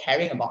him for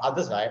caring about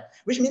others, right?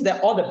 Which means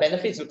that all the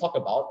benefits we talk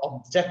about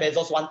of Jeff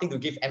Bezos wanting to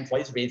give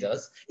employees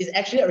raises is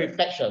actually a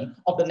reflection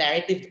of the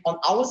narrative on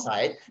our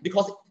side,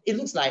 because it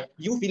looks like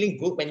you feeling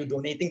good when you're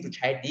donating to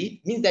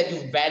charity means that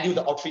you value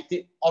the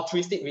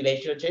altruistic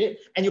relationship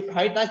and you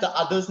prioritize the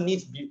others'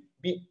 needs.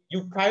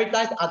 You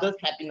prioritize others'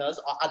 happiness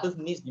or others'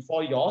 needs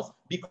before yours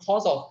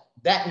because of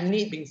that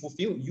need being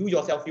fulfilled. You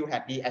yourself feel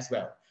happy as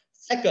well.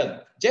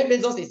 Second, Jeff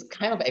Bezos is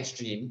kind of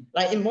extreme.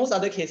 Like in most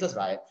other cases,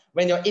 right,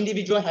 when your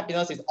individual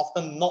happiness is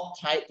often not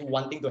tied to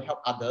wanting to help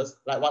others,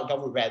 like what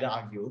God would rather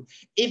argue,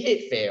 if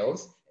it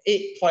fails,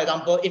 for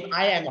example, if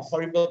I am a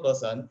horrible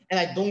person and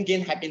I don't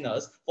gain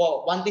happiness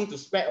for wanting to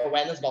spread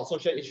awareness about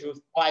social issues,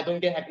 or I don't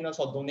gain happiness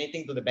for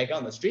donating to the beggar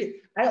on the street,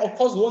 I of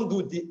course won't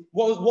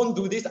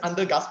do this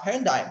under God's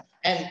paradigm,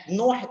 and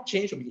no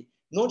change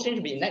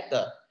will be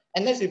enacted.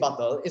 And next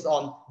rebuttal is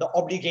on the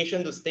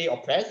obligation to stay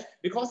oppressed,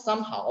 because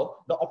somehow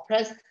the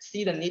oppressed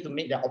see the need to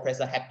make their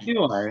oppressor happy.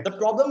 Sure. The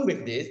problem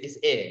with this is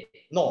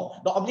no,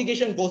 the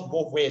obligation goes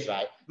both ways,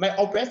 right? My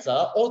oppressor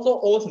also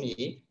owes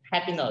me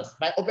happiness.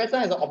 My oppressor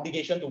has an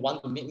obligation to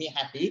want to make me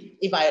happy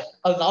if I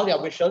allow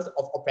their wishes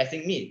of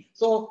oppressing me.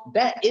 So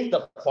that is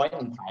the point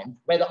in time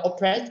where the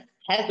oppressed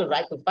has the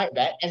right to fight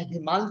back and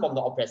demand from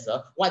the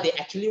oppressor what they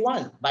actually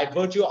want by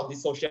virtue of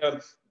this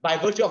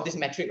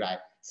metric, right?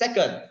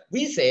 Second,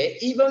 we say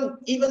even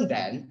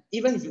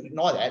if you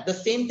ignore that, the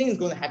same thing is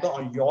going to happen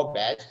on your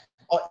batch,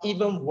 or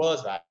even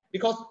worse, right?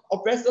 Because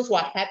oppressors who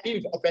are happy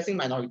with oppressing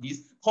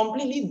minorities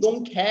completely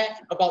don't care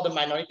about the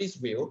minorities'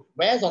 will,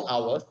 whereas on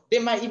ours, they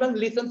might even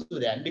listen to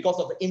them because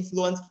of the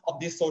influence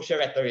of this social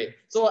rhetoric.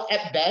 So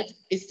at best,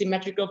 it's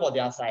symmetrical for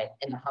their side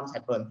and the harms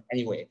happen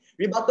anyway.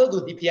 Rebuttal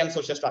to DPM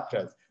social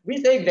structures.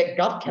 We say that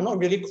Gov cannot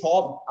really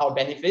call our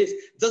benefits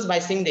just by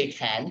saying they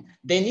can.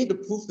 They need to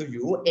prove to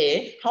you,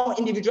 A, how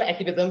individual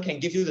activism can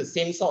give you the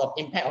same sort of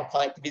impact of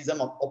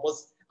collectivism of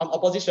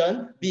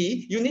opposition.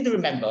 B, you need to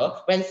remember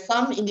when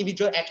some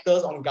individual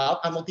actors on Gov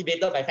are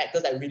motivated by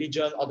factors like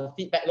religion or the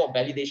feedback loop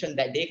validation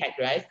that they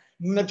characterize,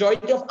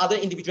 majority of other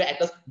individual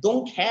actors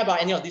don't care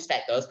about any of these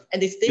factors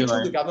and they stay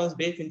true to government's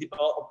base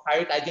principle of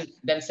prioritizing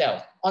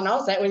themselves. On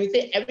our side, when we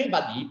say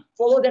everybody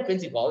follow that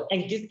principle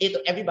and give aid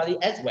to everybody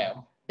as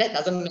well, that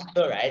doesn't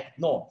matter, right?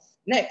 No.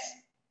 Next,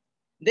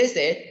 In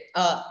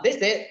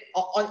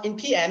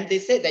PM, they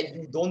said that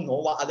you don't know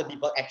what other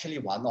people actually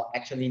want or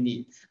actually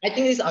need. I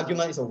think this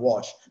argument is a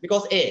wash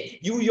because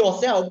you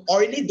yourself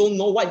already don't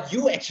know what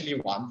you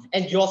actually want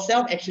and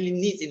yourself actually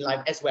needs in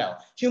life as well.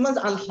 Humans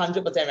aren't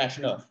 100%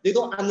 rational. They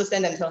don't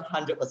understand themselves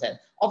 100%.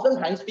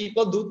 Oftentimes,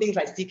 people do things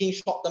like seeking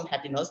short-term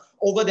happiness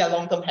over their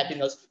long-term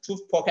happiness through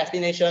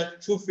procrastination,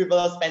 through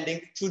frivolous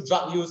spending, through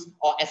drug use,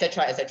 or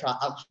etc.,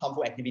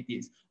 harmful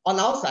activities. On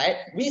our side,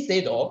 we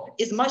say though,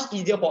 it's much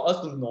easier for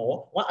us to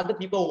know what other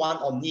people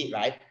want or need,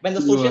 right? When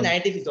the social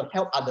narrative is to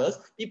help others,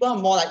 people are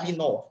more likely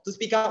to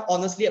speak up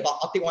honestly about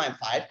Article 1 and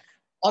 5,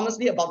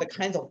 honestly about the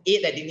kinds of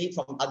aid that they need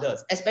from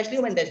others, especially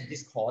when there's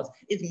discourse.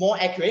 It's more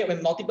accurate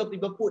when multiple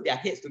people put their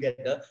heads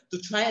together to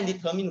try and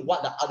determine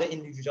what the other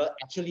individual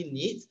actually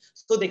needs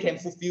so they can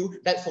fulfill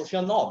that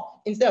social norm.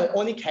 Instead of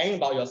only caring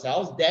about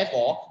yourselves,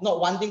 therefore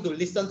not wanting to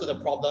listen to the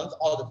problems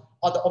or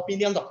the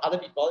opinions of other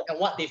people and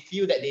what they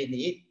feel that they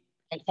need,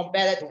 and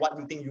compare that to what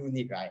you think you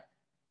need, right?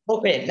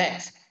 Okay,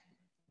 next.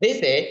 They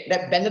say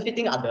that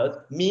benefiting others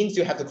means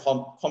you have to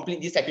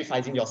completely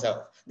sacrificing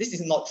yourself. This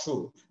is not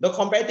true. The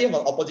comparative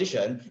of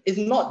opposition is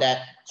not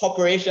that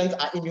corporations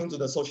are immune to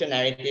the social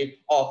narrative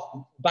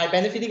or by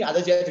benefiting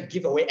others, you have to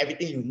give away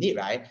everything you need,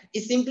 right?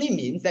 It simply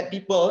means that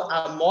people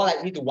are more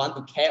likely to want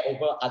to care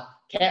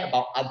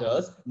about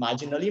others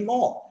marginally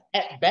more.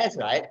 At best,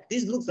 right,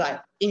 this looks like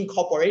in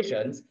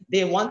corporations,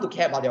 they want to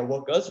care about their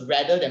workers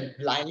rather than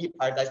blindly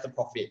prioritize the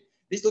profit.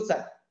 This looks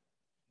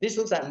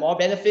like more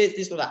benefits.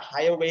 This looks like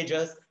higher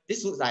wages.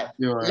 This looks like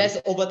less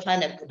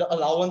overtime and the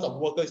allowance of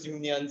workers'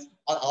 unions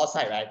on our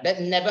side, right?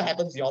 That never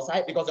happens to your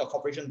side because your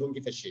corporation don't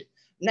give a shit.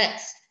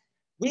 Next,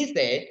 we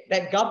say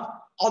that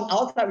on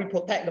our side, we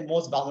protect the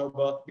most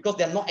vulnerable because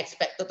they're not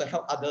expected to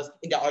help others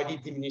in their already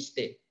diminished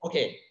state.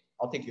 Okay,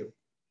 I'll take you.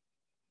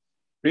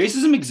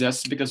 Racism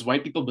exists because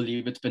white people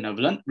believe it's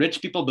benevolent.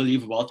 Rich people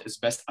believe wealth is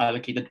best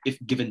allocated if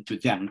given to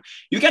them.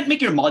 You can't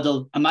make your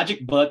model a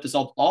magic bullet to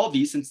solve all of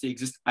these since they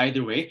exist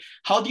either way.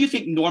 How do you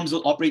think norms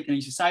will operate in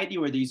a society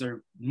where these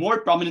are more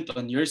prominent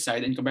on your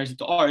side in comparison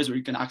to ours, where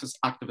you can access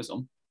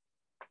activism?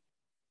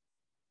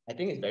 I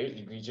think it's very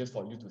egregious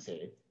for you to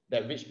say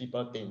that rich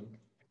people think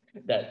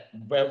that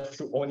wealth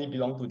should only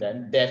belong to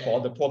them.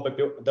 Therefore, the poor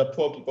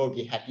people will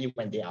be happy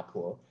when they are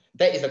poor.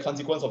 That is a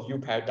consequence of you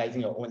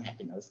prioritizing your own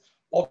happiness.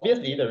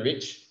 Obviously, the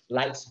rich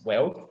likes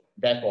wealth.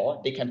 Therefore,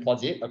 they can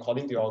posit,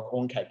 according to your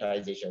own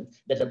characterization,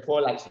 that the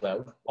poor likes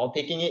wealth while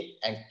taking it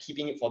and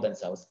keeping it for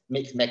themselves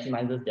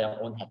maximizes their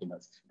own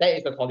happiness. That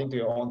is according to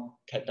your own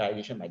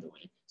characterization, by the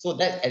way. So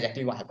that's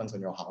exactly what happens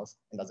in your house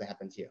and doesn't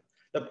happen here.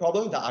 The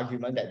problem with the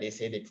argument that they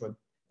say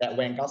that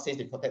when God says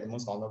they protect the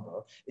most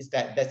vulnerable, is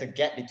that there's a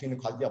gap between the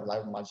quality of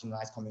life of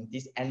marginalized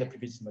communities and the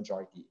privileged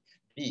majority.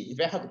 It's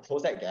very hard to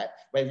close that gap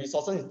when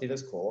resources in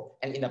status quo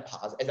and in the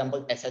past,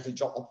 example, access to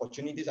job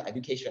opportunities or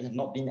education have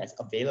not been as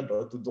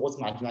available to those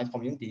marginalized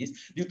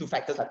communities due to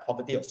factors like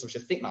poverty or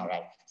social stigma,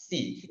 right?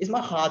 It's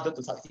much harder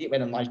to succeed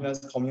when a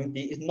marginalized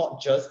community is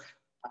not just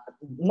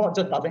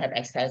doesn't have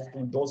access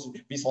to those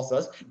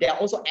resources, they are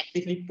also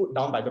actively put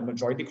down by the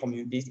majority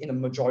communities in the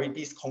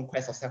majority's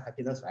conquest of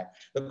self-happiness, right?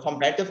 The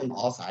comparative on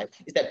our side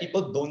is that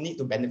people don't need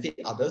to benefit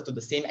others to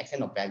the same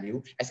extent of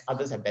value as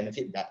others have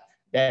benefited that.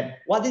 Then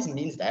what this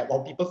means that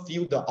while people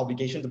feel the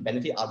obligation to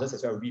benefit others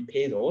as well,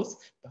 repay those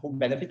who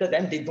benefited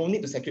them, they don't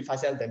need to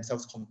sacrifice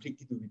themselves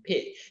completely to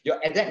repay. Your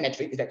exact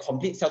metric is that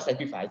complete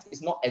self-sacrifice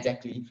is not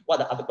exactly what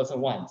the other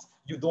person wants.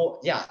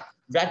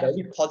 Rather,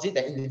 we posit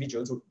that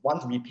individuals would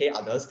want to repay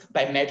others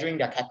by measuring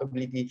their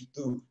capability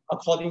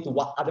according to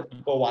what other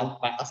people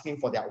want by asking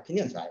for their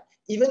opinions, right?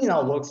 Even in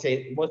our worst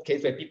case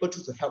where people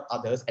choose to help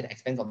others at the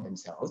expense of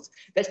themselves,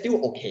 that's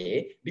still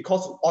okay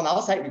because on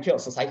our side, we create a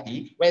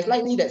society where it's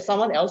likely that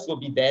someone else will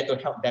be there to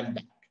help them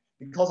back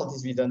because of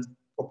these reasons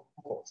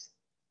proposed.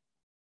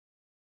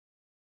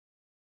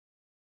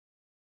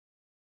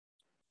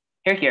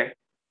 Here.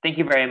 Thank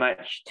you very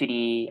much to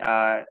the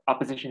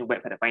opposition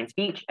whip for the fine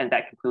speech, and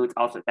that concludes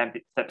all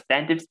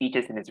substantive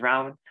speeches in this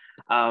round.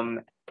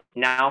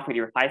 Now for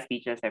the reply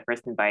speeches, I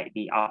first invite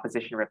the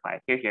opposition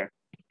reply. Here.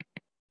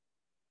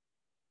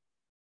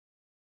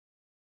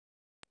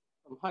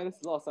 Hi, there's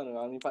a lot of sound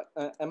around me, but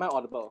am I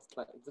audible?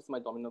 Like, just my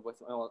dominant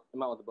voice, am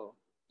I audible?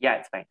 Yeah,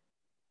 it's fine.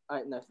 All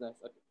right, nice. Okay.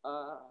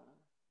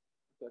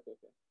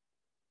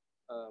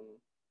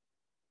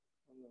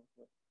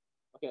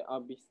 Okay, I'll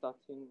be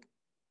starting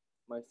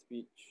my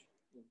speech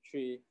in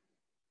 3,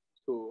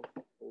 2,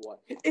 1.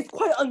 It's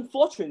quite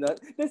unfortunate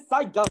that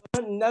side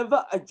government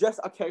never addressed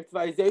our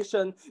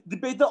characterization,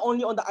 debated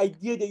only on the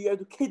idea that you have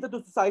to cater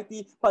to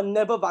society, but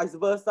never vice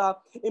versa,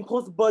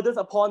 impose burdens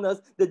upon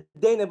us that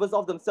they never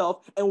solve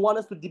themselves, and want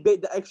us to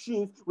debate the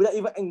extremes without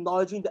even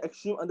acknowledging the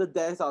extreme under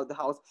their side of the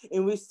house,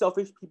 in which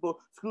selfish people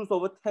screws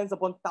over tens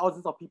upon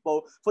thousands of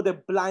people for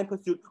their blind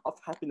pursuit of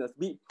happiness,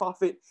 be it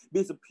profit, be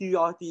it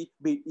superiority,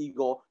 be it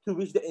ego, to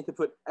which they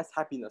interpret as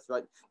happiness,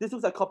 right? This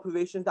looks like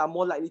corporations that are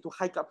more likely to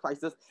hike up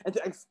prices and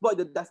to exploit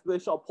the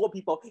desperation of poor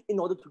people in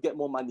order to get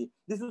more money.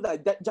 This is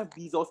like that Jeff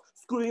Bezos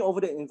screwing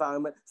over the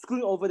environment,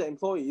 screwing over the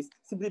employees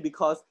simply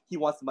because he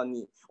wants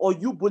money. Or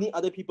you bullying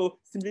other people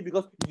simply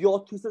because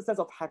your twisted sense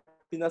of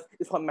happiness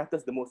is what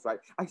matters the most, right?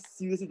 I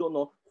seriously don't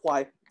know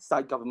why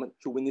side government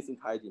should win this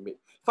entire debate.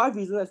 5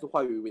 reasons as to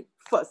why we win.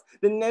 First,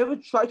 they never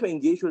try to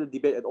engage with the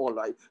debate at all,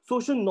 right?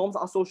 Social norms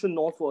are social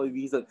norms for a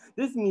reason.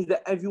 This means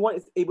that everyone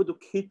is able to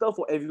cater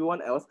for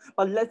everyone else,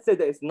 but let's say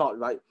that it's not,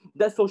 right?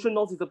 That social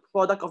norms is a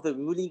product of the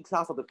ruling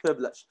class of the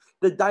privileged.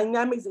 The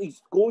dynamics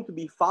is going to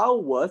be far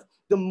worse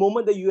the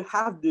moment that you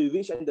have the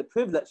rich and the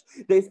privileged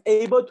that is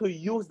able to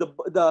use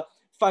the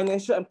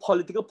financial and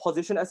political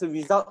position as a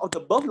result of the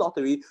birth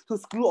lottery to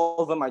screw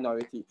over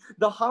minority.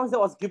 The harms that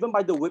was given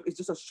by the whip is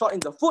just a shot in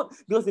the foot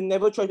because they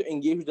never tried to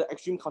engage with the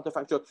extreme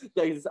counterfactual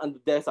that exists under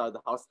their side of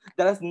the house.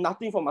 That has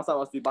nothing from Masa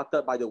was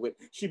rebutted by the whip.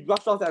 She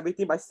brushed off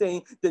everything by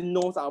saying the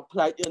norms are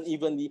applied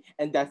unevenly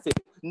and that's it.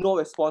 No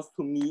response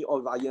to me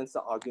or Ryan's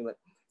argument.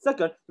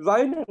 Second,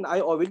 Ryan and I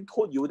already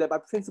told you that by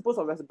principles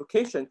of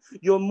reciprocation,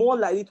 you're more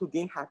likely to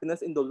gain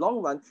happiness in the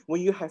long run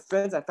when you have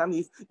friends and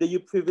families that you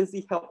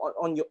previously helped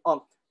on your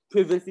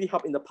previously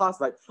helped in the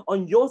past, right?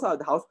 On your side of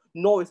the house,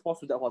 no response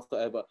to that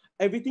whatsoever.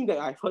 Everything that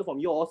I've heard from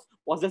yours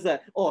was just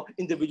that, oh,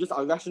 individuals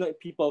are rational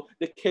people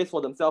that care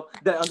for themselves,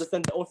 that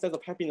understand their own sense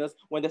of happiness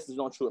when this is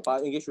not true. But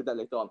I'll engage with that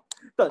later on.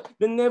 Third,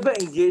 they never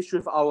engage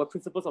with our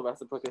principles of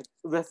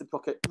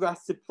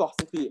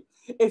reciprocity.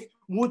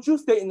 Would you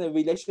stay in a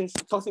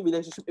relationship, toxic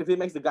relationship, if it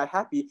makes the guy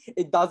happy?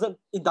 It doesn't,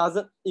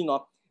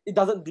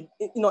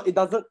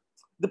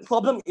 the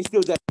problem is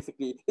still there,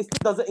 basically. It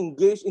still doesn't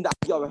engage in the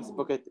idea of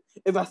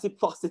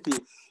reciprocity.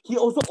 He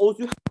also owes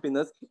you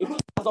happiness. If he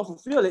does not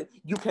fulfill it,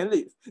 you can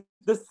leave.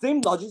 The same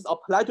logic is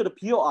applied to the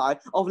POI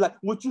of like,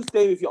 would you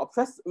stay with your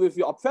oppressed?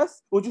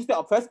 Would you stay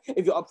oppressed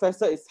if your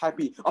oppressor is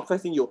happy,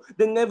 oppressing you?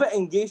 They never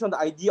engage on the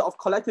idea of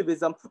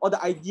collectivism or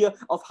the idea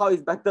of how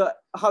it's better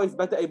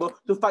able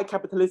to fight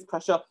capitalist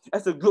pressure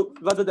as a group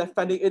rather than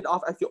fending it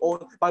off as your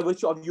own by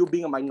virtue of you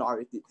being a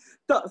minority.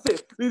 Third,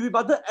 fifth, we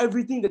rebutted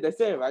everything that they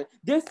say, right?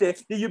 They say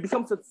that you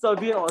become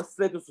subservient or a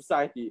slave to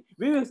society.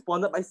 We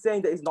responded by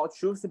saying that it's not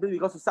true simply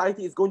because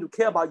society is going to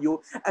care about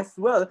you as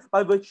well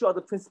by virtue of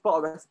the principle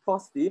of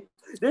reciprocity.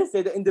 They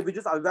say that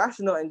individuals are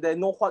rational and they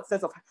know what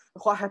sense of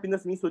what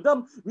happiness means to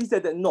them. We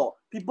said that no,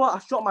 people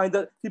are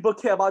short-minded, people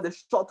care about the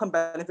short-term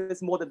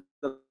benefits more than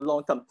the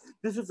long-term.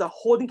 This is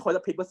holding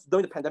toilet papers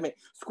during the pandemic,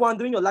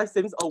 squandering your life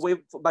savings away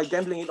by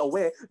gambling it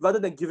away rather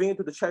than giving it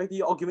to the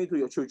charity or giving it to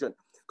your children.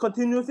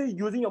 Continuously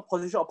using your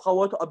position of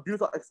power to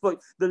abuse or exploit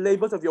the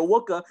labors of your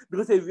worker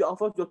because they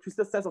offer your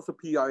twisted sense of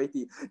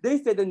superiority.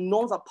 They say the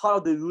norms are part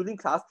of the ruling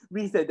class.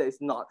 We say that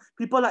it's not.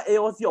 People like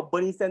AOC or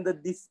Bernie Sanders,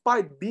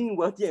 despite being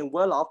wealthy and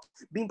well off,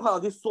 being part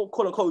of this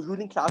so-called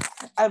ruling class,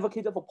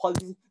 advocated for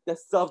policies that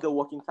serve the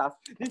working class.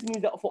 This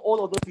means that for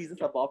all of those reasons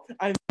above,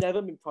 I've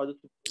never been proud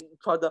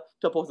to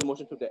oppose the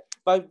motion today.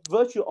 By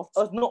virtue of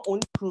us not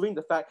only proving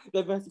the fact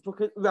that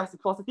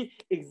reciprocity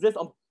exists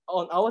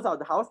on our side of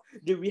the house,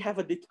 that we have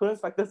a deterrence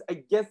factors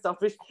against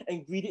selfish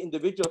and greedy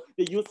individuals.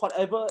 They use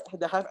whatever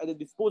they have at their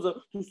disposal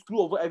to screw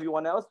over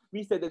everyone else.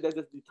 We say that there's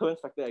a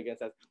deterrence factor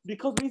against us.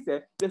 Because we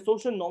say that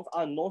social norms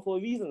are known for a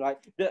reason, right?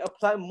 They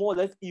apply more or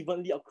less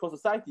evenly across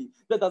society.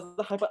 That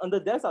doesn't happen under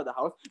their side of the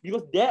house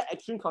because their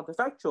extreme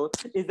counterfactual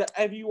is that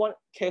everyone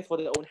cares for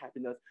their own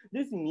happiness.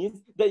 This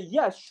means that,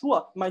 yes,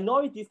 sure,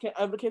 minorities can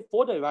advocate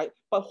for their right,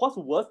 but what's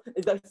worse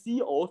is that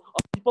CEOs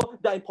of people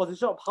that are in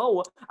position of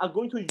power are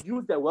going to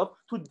use their wealth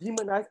to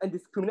demonize and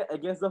discriminate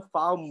against them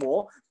far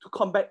more to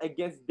combat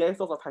against their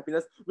source of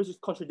happiness, which is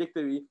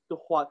contradictory to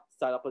what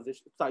side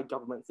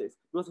government says.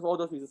 Because of all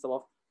those reasons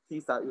above,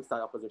 please side with side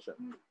opposition.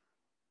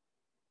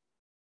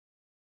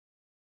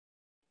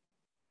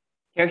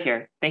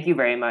 Here. Thank you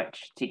very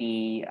much to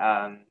the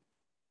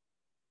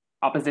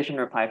opposition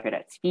reply for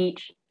that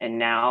speech. And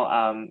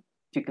now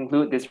to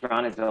conclude this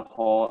round as a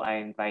whole, I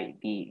invite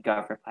the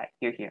Gov reply.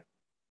 Here.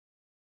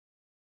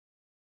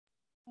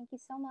 Thank you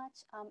so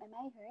much. Am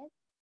I heard?